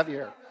 Great to have you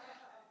here.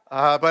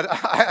 But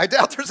I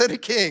doubt there's any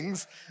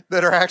kings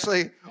that are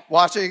actually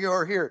watching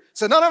or here.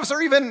 So none of us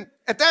are even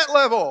at that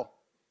level.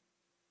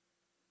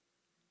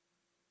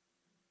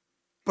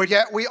 But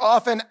yet we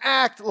often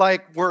act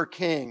like we're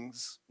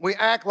kings. We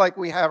act like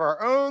we have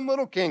our own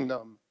little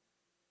kingdom.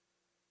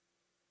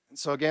 And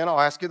so again, I'll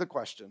ask you the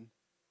question.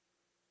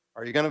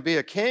 Are you going to be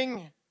a king? Or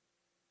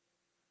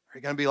are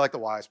you going to be like the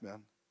wise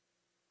men?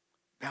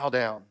 Bow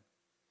down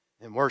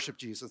and worship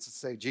Jesus and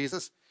say,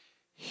 Jesus,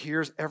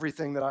 here's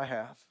everything that I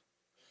have.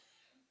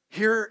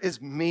 Here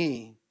is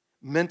me,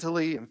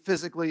 mentally and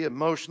physically,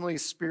 emotionally,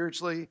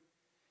 spiritually.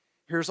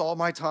 Here's all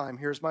my time.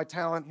 Here's my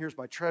talent. Here's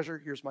my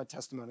treasure. Here's my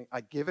testimony.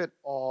 I give it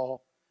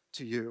all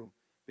to you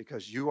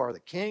because you are the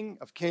King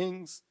of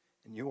kings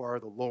and you are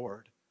the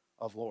Lord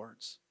of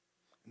lords.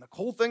 And the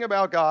cool thing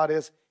about God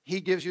is he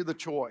gives you the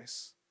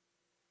choice.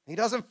 He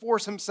doesn't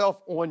force himself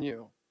on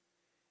you.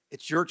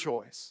 It's your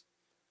choice.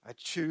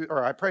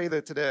 I pray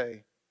that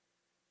today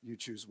you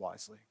choose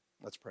wisely.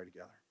 Let's pray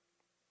together.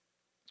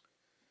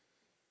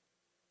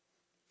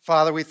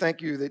 Father, we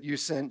thank you that you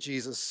sent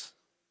Jesus,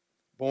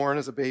 born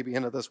as a baby,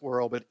 into this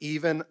world, but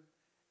even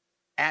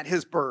at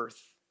his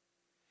birth,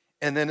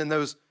 and then in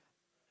those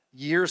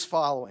years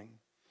following,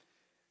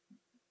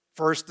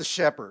 first the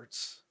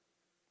shepherds,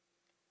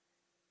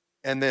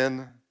 and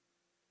then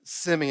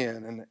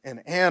Simeon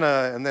and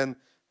Anna, and then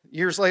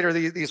years later,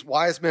 these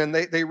wise men,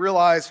 they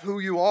realize who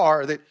you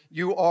are, that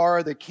you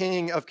are the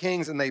King of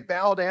Kings, and they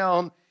bow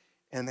down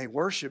and they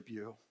worship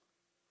you.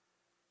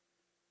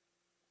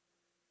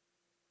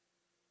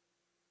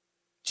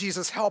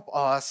 Jesus, help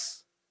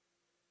us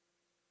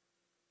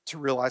to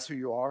realize who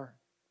you are.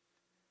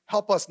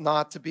 Help us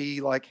not to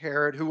be like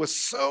Herod, who was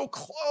so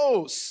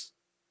close,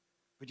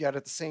 but yet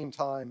at the same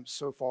time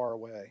so far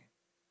away.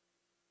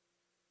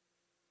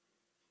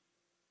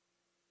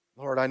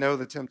 Lord, I know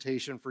the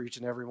temptation for each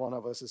and every one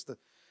of us is to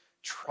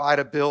try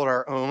to build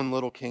our own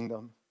little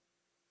kingdom.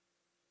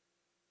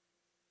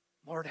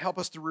 Lord, help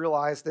us to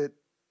realize that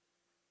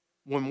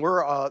when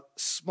we're a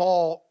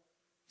small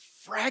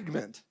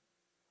fragment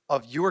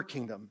of your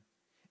kingdom,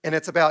 and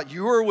it's about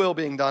your will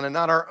being done and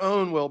not our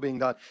own will being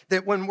done,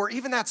 that when we're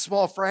even that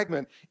small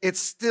fragment, it's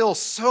still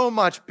so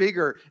much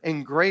bigger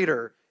and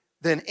greater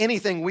than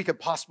anything we could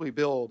possibly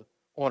build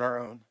on our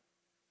own.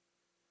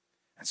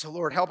 And so,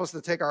 Lord, help us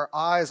to take our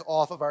eyes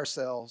off of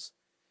ourselves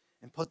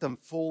and put them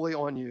fully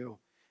on you,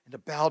 and to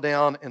bow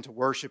down and to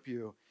worship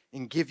you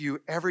and give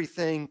you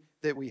everything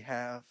that we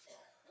have.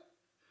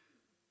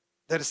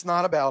 That it's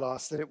not about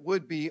us, that it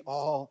would be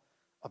all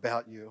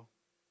about you.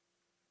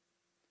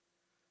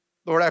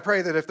 Lord, I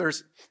pray that if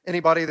there's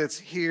anybody that's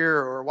here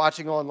or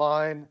watching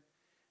online,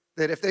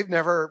 that if they've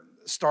never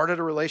started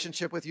a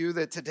relationship with you,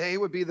 that today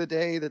would be the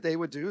day that they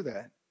would do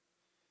that.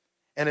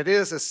 And it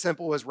is as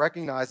simple as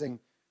recognizing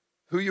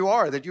who you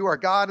are, that you are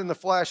God in the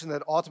flesh, and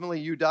that ultimately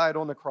you died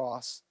on the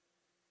cross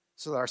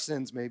so that our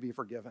sins may be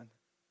forgiven.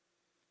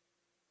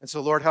 And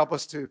so, Lord, help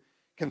us to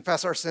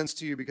confess our sins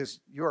to you, because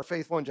you are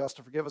faithful and just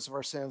to forgive us of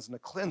our sins and to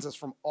cleanse us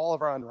from all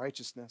of our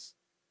unrighteousness.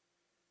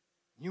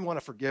 You want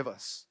to forgive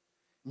us.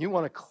 You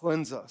want to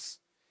cleanse us.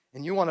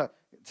 And you want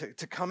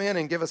to come in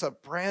and give us a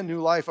brand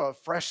new life, a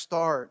fresh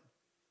start.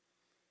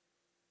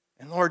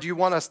 And Lord, you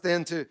want us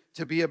then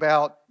to be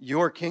about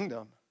your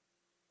kingdom,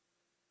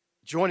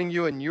 joining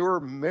you in your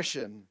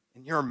mission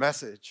and your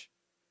message.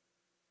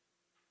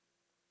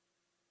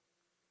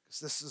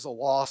 Because this is a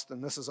lost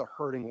and this is a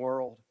hurting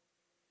world.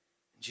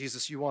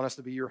 Jesus, you want us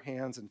to be your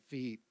hands and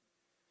feet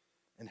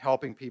in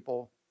helping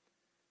people,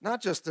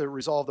 not just to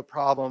resolve the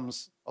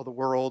problems of the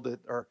world that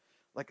are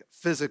like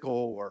physical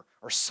or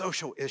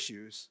social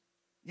issues.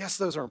 Yes,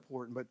 those are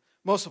important, but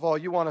most of all,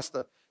 you want us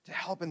to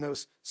help in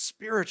those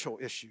spiritual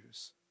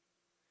issues,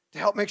 to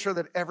help make sure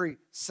that every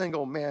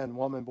single man,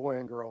 woman, boy,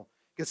 and girl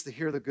gets to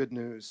hear the good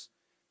news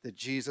that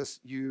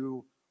Jesus,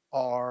 you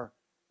are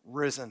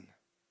risen,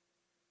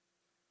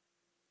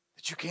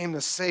 that you came to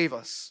save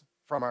us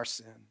from our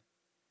sin,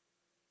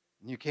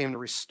 and you came to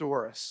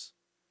restore us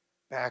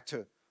back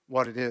to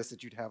what it is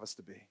that you'd have us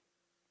to be.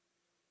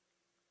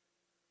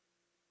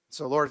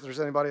 So, Lord, if there's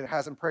anybody that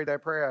hasn't prayed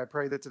that prayer, I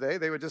pray that today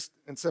they would just,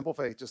 in simple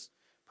faith, just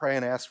pray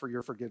and ask for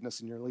your forgiveness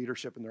and your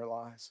leadership in their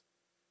lives.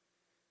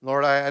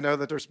 Lord, I know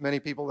that there's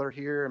many people that are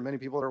here and many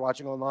people that are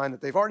watching online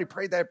that they've already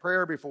prayed that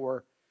prayer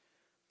before,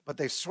 but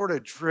they've sort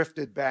of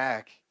drifted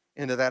back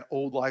into that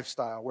old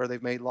lifestyle where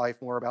they've made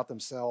life more about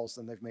themselves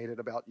than they've made it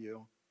about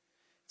you.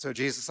 So,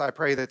 Jesus, I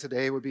pray that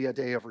today would be a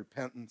day of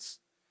repentance,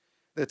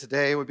 that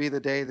today would be the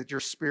day that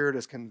your Spirit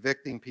is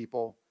convicting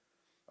people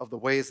of the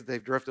ways that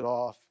they've drifted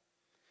off.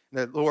 And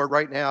that, Lord,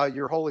 right now,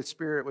 your Holy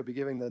Spirit would be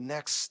giving the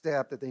next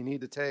step that they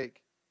need to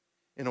take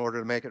in order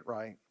to make it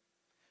right,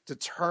 to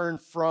turn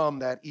from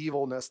that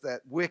evilness,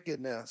 that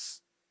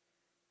wickedness,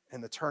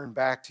 and to turn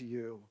back to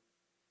you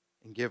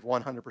and give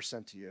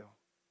 100% to you.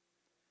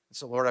 And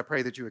so, Lord, I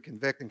pray that you would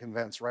convict and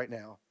convince right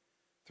now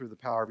through the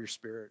power of your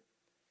Spirit,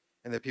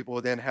 and that people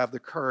would then have the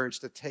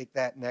courage to take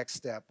that next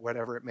step,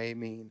 whatever it may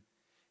mean,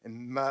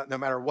 and no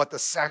matter what the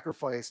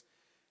sacrifice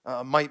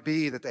might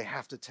be that they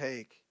have to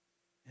take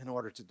in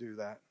order to do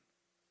that.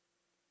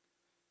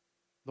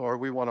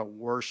 Lord, we want to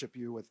worship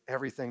you with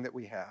everything that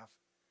we have,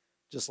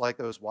 just like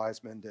those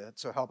wise men did.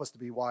 So help us to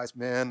be wise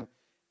men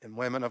and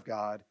women of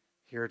God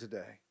here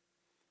today.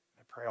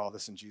 I pray all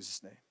this in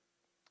Jesus' name.